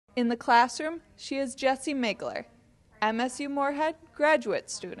In the classroom, she is Jessie Migler, MSU Moorhead graduate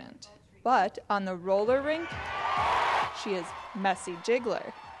student. But on the roller rink, she is Messy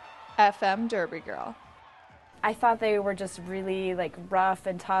Jiggler, FM Derby girl. I thought they were just really rough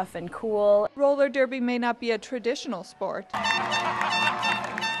and tough and cool. Roller derby may not be a traditional sport,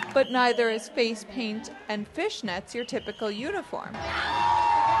 but neither is face paint and fishnets your typical uniform.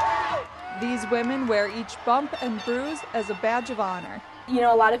 These women wear each bump and bruise as a badge of honor. You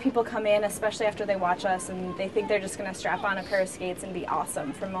know, a lot of people come in, especially after they watch us, and they think they're just going to strap on a pair of skates and be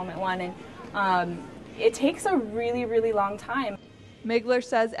awesome from moment one. And it takes a really, really long time. Migler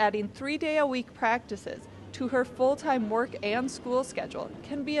says adding 3-day-a-week practices to her full-time work and school schedule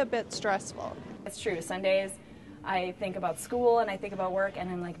can be a bit stressful. It's true. Sundays, I think about school and I think about work, and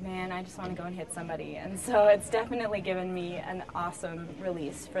I'm like, man, I just want to go and hit somebody. And so it's definitely given me an awesome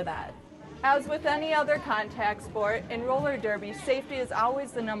release for that. As with any other contact sport, in roller derby, safety is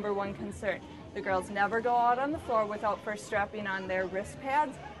always the #1 concern. The girls never go out on the floor without first strapping on their wrist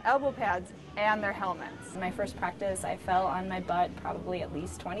pads, elbow pads, and their helmets. My first practice, I fell on my butt probably at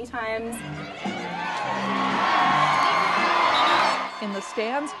least 20 times. In the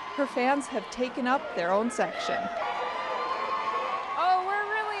stands, her fans have taken up their own section. Oh, we're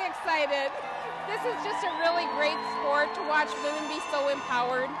really excited. This is just a really great sport to watch women be so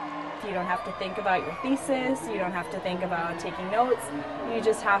empowered. You don't have to think about your thesis, you don't have to think about taking notes, you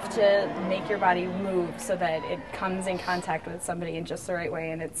just have to make your body move so that it comes in contact with somebody in just the right way,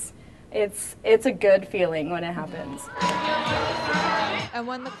 and it's a good feeling when it happens. And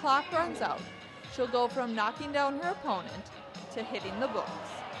when the clock runs out, she'll go from knocking down her opponent to hitting the books.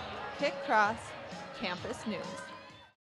 Kick Cross, Campus News.